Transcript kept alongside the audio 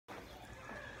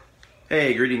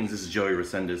Hey, greetings. This is Joey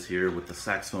Resendez here with the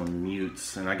Saxophone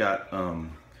Mutes, and I got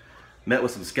met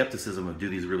with some skepticism of do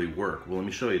these really work? Well, let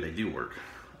me show you. They do work.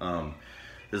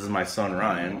 This is my son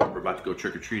Ryan. We're about to go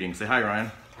trick-or-treating. Say hi, Ryan.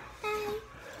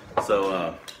 Hi.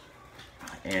 So,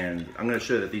 and I'm going to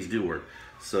show you that these do work.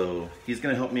 So he's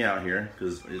going to help me out here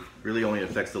because it really only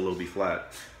affects the low B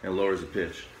flat and lowers the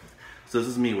pitch. So this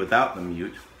is me without the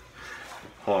mute.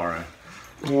 Hold on,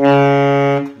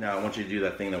 Ryan. Now I want you to do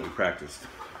that thing that we practiced.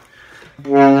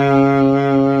 Okay,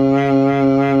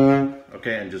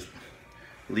 and just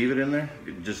leave it in there,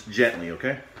 just gently,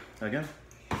 okay? Again.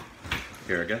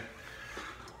 Here again.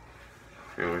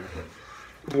 Here we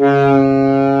go.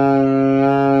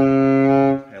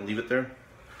 And leave it there.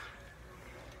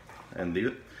 And leave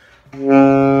it. Now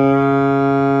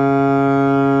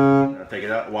take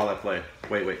it out while I play.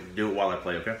 Wait, do it while I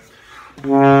play, okay?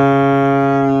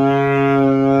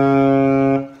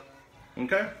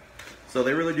 Okay? So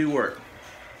they really do work.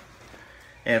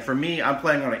 And for me, I'm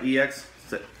playing on an EX.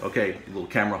 Okay, little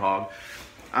camera hog.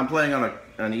 I'm playing on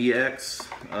an EX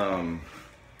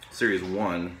Series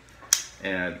 1,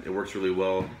 and it works really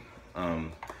well. I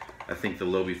think the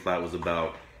low B flat was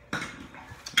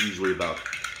usually about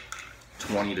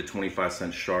 20 to 25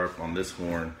 cents sharp on this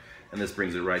horn, and this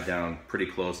brings it right down pretty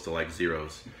close to like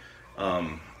zeros.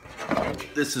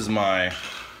 This is my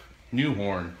new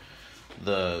horn,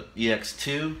 the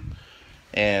EX2,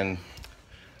 and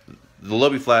the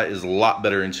low B flat is a lot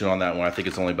better in tune on that one. I think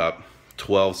it's only about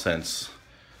 12 cents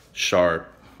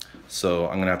sharp. So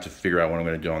I'm gonna have to figure out what I'm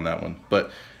gonna do on that one.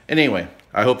 But anyway,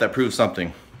 I hope that proves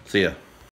something. See ya.